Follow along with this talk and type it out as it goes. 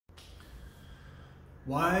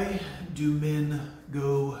Why do men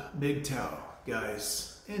go MGTOW,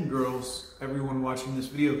 guys and girls, everyone watching this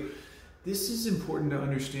video? This is important to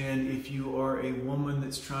understand if you are a woman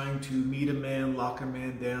that's trying to meet a man, lock a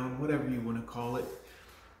man down, whatever you want to call it.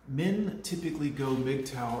 Men typically go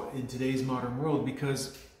MGTOW in today's modern world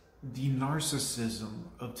because the narcissism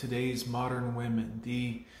of today's modern women,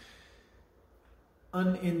 the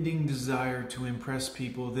unending desire to impress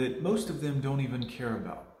people that most of them don't even care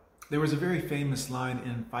about. There was a very famous line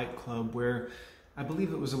in Fight Club where I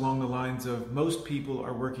believe it was along the lines of most people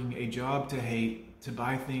are working a job to hate, to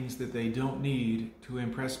buy things that they don't need, to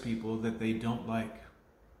impress people that they don't like.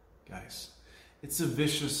 Guys, it's a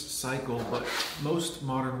vicious cycle, but most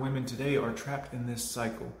modern women today are trapped in this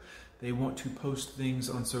cycle. They want to post things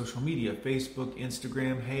on social media, Facebook,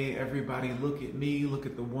 Instagram. Hey, everybody, look at me, look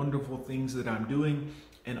at the wonderful things that I'm doing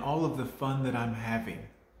and all of the fun that I'm having.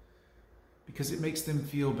 Because it makes them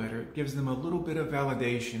feel better. It gives them a little bit of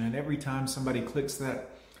validation. And every time somebody clicks that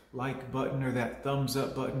like button or that thumbs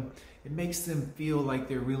up button, it makes them feel like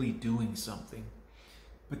they're really doing something.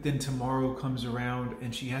 But then tomorrow comes around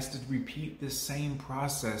and she has to repeat this same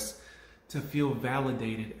process to feel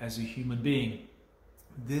validated as a human being.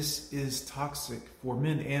 This is toxic for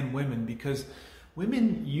men and women because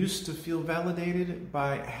women used to feel validated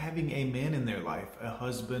by having a man in their life, a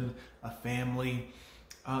husband, a family.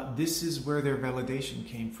 This is where their validation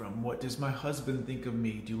came from. What does my husband think of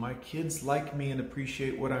me? Do my kids like me and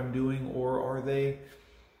appreciate what I'm doing? Or are they,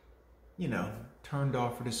 turned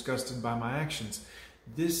off or disgusted by my actions?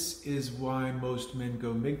 This is why most men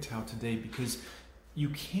go MGTOW today, because you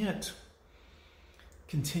can't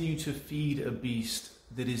continue to feed a beast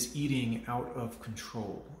that is eating out of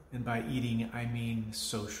control. And by eating, I mean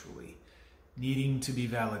socially. Needing to be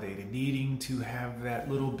validated, needing to have that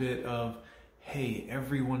little bit of, hey,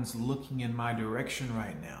 everyone's looking in my direction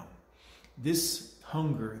right now. This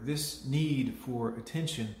hunger, this need for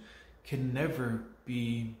attention can never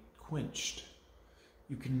be quenched.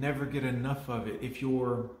 You can never get enough of it if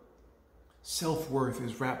your self-worth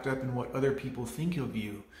is wrapped up in what other people think of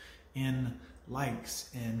you, in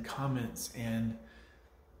likes and comments, and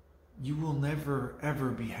you will never, ever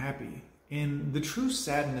be happy. And the true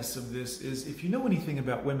sadness of this is, if you know anything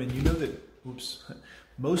about women, you know that,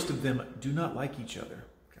 most of them do not like each other,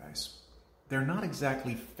 guys. They're not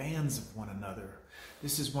exactly fans of one another.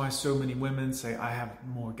 This is why so many women say, I have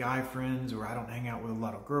more guy friends, or I don't hang out with a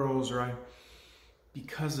lot of girls,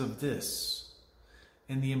 because of this.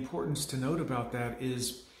 And the importance to note about that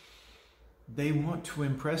is they want to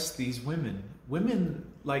impress these women. Women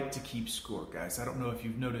like to keep score, guys. I don't know if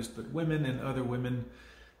you've noticed, but women and other women,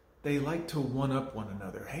 they like to one-up one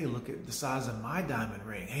another. Hey, look at the size of my diamond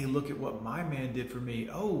ring. Hey, look at what my man did for me.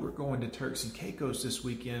 Oh, we're going to Turks and Caicos this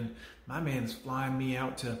weekend. My man's flying me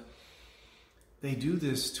out to... They do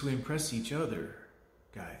this to impress each other,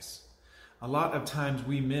 guys. A lot of times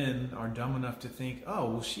we men are dumb enough to think,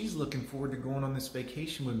 oh, well, she's looking forward to going on this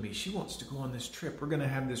vacation with me. She wants to go on this trip. We're going to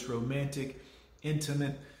have this romantic,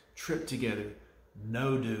 intimate trip together.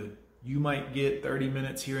 No, dude. You might get 30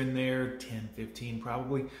 minutes here and there, 10, 15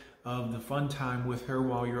 probably, of the fun time with her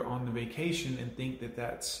while you're on the vacation and think that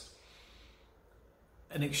that's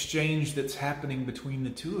an exchange that's happening between the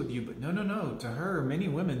two of you. But no. To her, many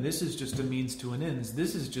women, this is just a means to an end.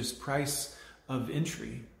 This is just price of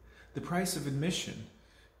entry, the price of admission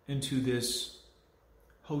into this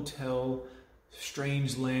hotel,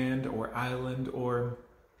 strange land or island, or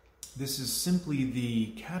this is simply the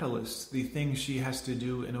catalyst, the thing she has to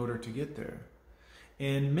do in order to get there.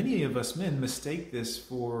 And many of us men mistake this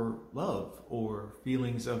for love or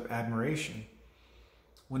feelings of admiration,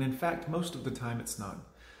 when in fact, most of the time it's not.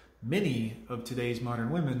 Many of today's modern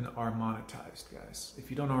women are monetized, guys, if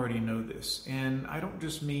you don't already know this. And I don't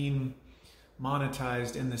just mean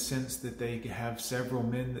monetized in the sense that they have several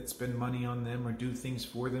men that spend money on them or do things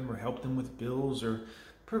for them or help them with bills, or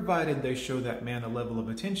provided they show that man a level of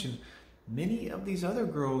attention. Many of these other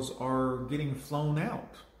girls are getting flown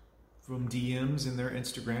out from DMs in their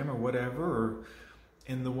Instagram or whatever,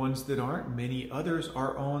 and the ones that aren't, many others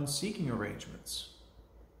are on seeking arrangements,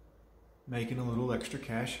 making a little extra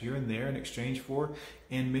cash here and there in exchange for,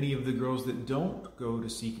 and many of the girls that don't go to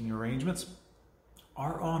seeking arrangements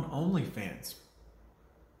are on OnlyFans.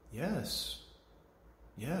 Yes.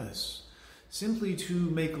 Simply to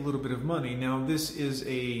make a little bit of money. Now, this is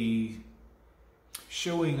a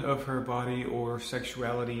showing of her body or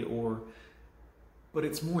sexuality, but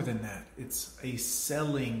it's more than that. It's a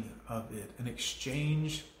selling of it, an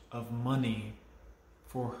exchange of money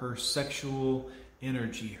for her sexual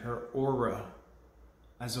energy, her aura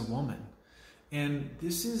as a woman. And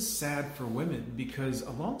this is sad for women because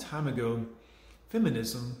a long time ago,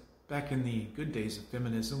 feminism, back in the good days of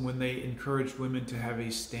feminism, when they encouraged women to have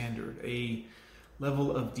a standard, a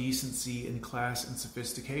level of decency and class and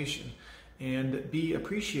sophistication, and be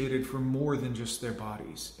appreciated for more than just their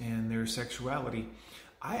bodies and their sexuality.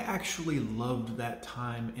 I actually loved that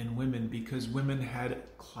time in women because women had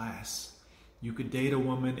class. You could date a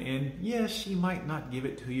woman and yes, she might not give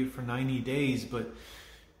it to you for 90 days, but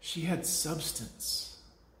she had substance.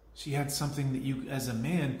 She had something that you as a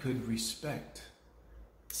man could respect.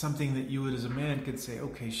 Something that you as a man could say,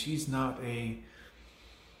 okay, she's not I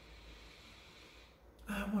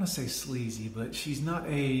want to say sleazy, but she's not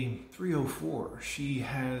a 304. She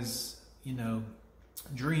has,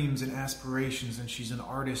 dreams and aspirations, and she's an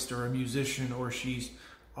artist or a musician, or she's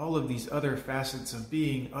all of these other facets of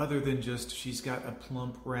being other than just she's got a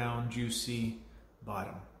plump, round, juicy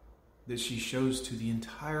bottom that she shows to the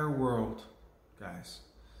entire world, guys.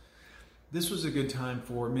 This was a good time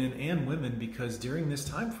for men and women because during this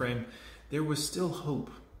time frame, there was still hope.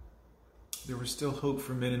 There was still hope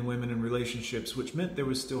for men and women in relationships, which meant there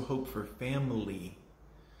was still hope for family,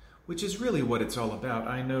 which is really what it's all about.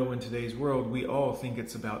 I know in today's world, we all think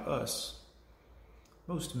it's about us.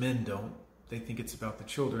 Most men don't. They think it's about the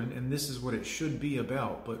children, and this is what it should be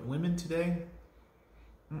about. But women today,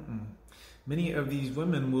 many of these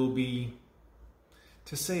women will be,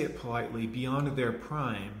 to say it politely, beyond their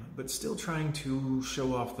prime, but still trying to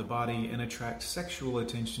show off the body and attract sexual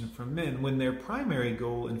attention from men when their primary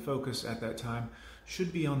goal and focus at that time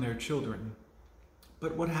should be on their children.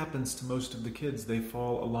 But what happens to most of the kids? They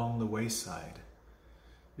fall along the wayside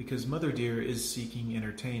because Mother Dear is seeking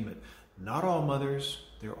entertainment. Not all mothers.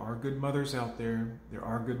 There are good mothers out there. There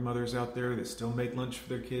are good mothers out there that still make lunch for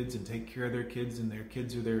their kids and take care of their kids, and their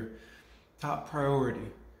kids are their top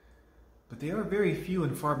priority. But they are very few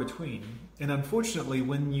and far between. And unfortunately,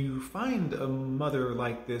 when you find a mother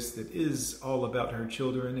like this that is all about her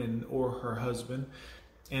children and or her husband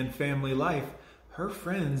and family life, her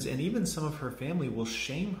friends and even some of her family will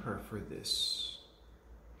shame her for this.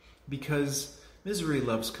 Because misery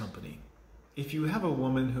loves company. If you have a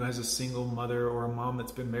woman who has a single mother or a mom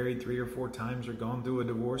that's been married 3 or 4 times or gone through a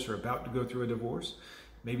divorce or about to go through a divorce,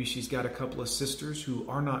 maybe she's got a couple of sisters who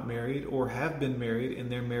are not married or have been married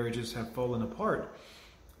and their marriages have fallen apart,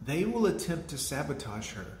 they will attempt to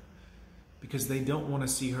sabotage her because they don't want to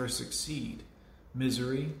see her succeed.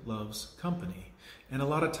 Misery loves company. And a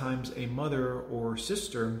lot of times a mother or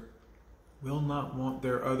sister will not want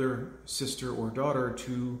their other sister or daughter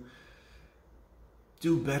to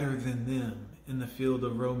do better than them in the field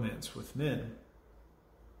of romance with men.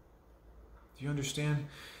 Do you understand?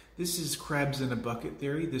 This is crabs in a bucket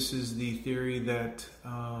theory. This is the theory that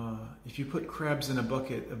if you put crabs in a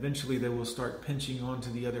bucket, eventually they will start pinching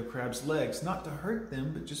onto the other crab's legs, not to hurt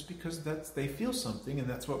them, but just because they feel something, and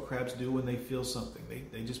that's what crabs do when they feel something.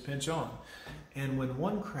 They just pinch on. And when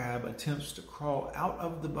one crab attempts to crawl out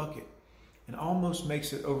of the bucket and almost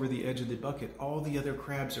makes it over the edge of the bucket, all the other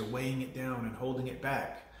crabs are weighing it down and holding it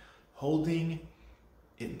back. Holding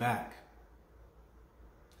it back.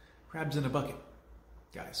 Crabs in a bucket.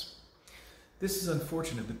 Guys, this is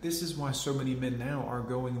unfortunate, but this is why so many men now are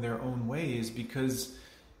going their own ways, because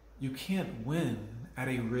you can't win at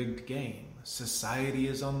a rigged game. Society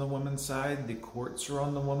is on the woman's side. The courts are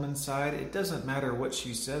on the woman's side. It doesn't matter what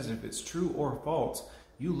she says. If it's true or false,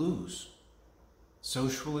 you lose.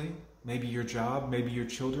 Socially, maybe your job, maybe your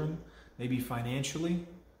children, maybe financially,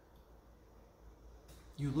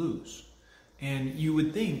 you lose. And you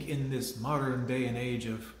would think in this modern day and age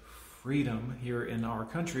of freedom here in our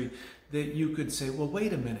country that you could say, well,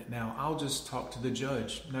 wait a minute now, I'll just talk to the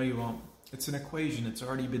judge. No, you won't. It's an equation. It's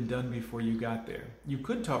already been done before you got there. You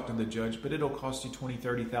could talk to the judge, but it'll cost you $20,000,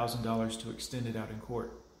 $30,000 to extend it out in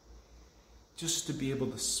court. Just to be able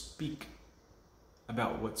to speak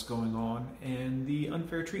about what's going on and the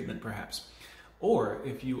unfair treatment, perhaps. Or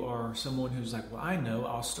if you are someone who's like, well, I know,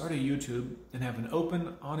 I'll start a YouTube and have an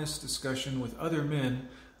open, honest discussion with other men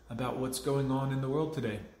about what's going on in the world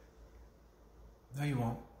today. No, you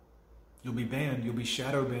won't. You'll be banned. You'll be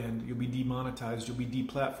shadow banned. You'll be demonetized. You'll be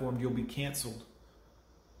deplatformed. You'll be canceled.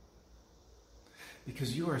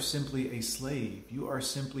 Because you are simply a slave. You are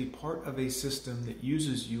simply part of a system that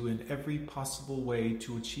uses you in every possible way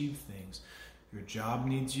to achieve things. Your job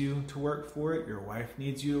needs you to work for it. Your wife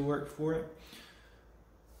needs you to work for it.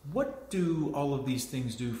 What do all of these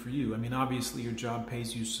things do for you? I mean, obviously your job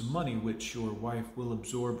pays you some money, which your wife will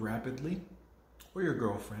absorb rapidly, or your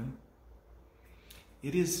girlfriend.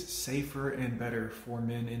 It is safer and better for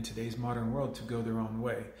men in today's modern world to go their own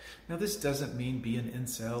way. Now, this doesn't mean be an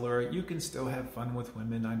incel, or you can still have fun with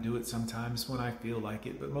women. I do it sometimes when I feel like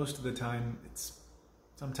it, but most of the time,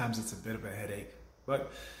 sometimes it's a bit of a headache.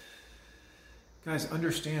 But guys,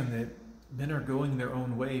 understand that men are going their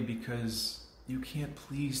own way because you can't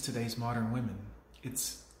please today's modern women.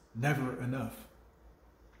 It's never enough.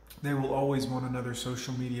 They will always want another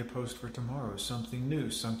social media post for tomorrow, something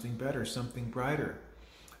new, something better, something brighter.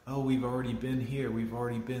 Oh, we've already been here, we've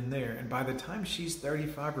already been there. And by the time she's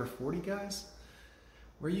 35 or 40, guys,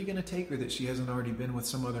 where are you going to take her that she hasn't already been with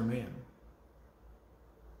some other man?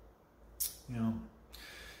 You know,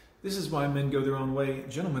 this is why men go their own way.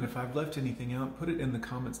 Gentlemen, if I've left anything out, put it in the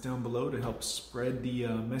comments down below to help spread the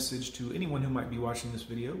message to anyone who might be watching this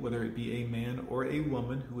video, whether it be a man or a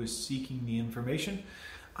woman who is seeking the information.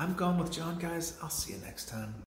 I'm Gone with John, guys. I'll see you next time.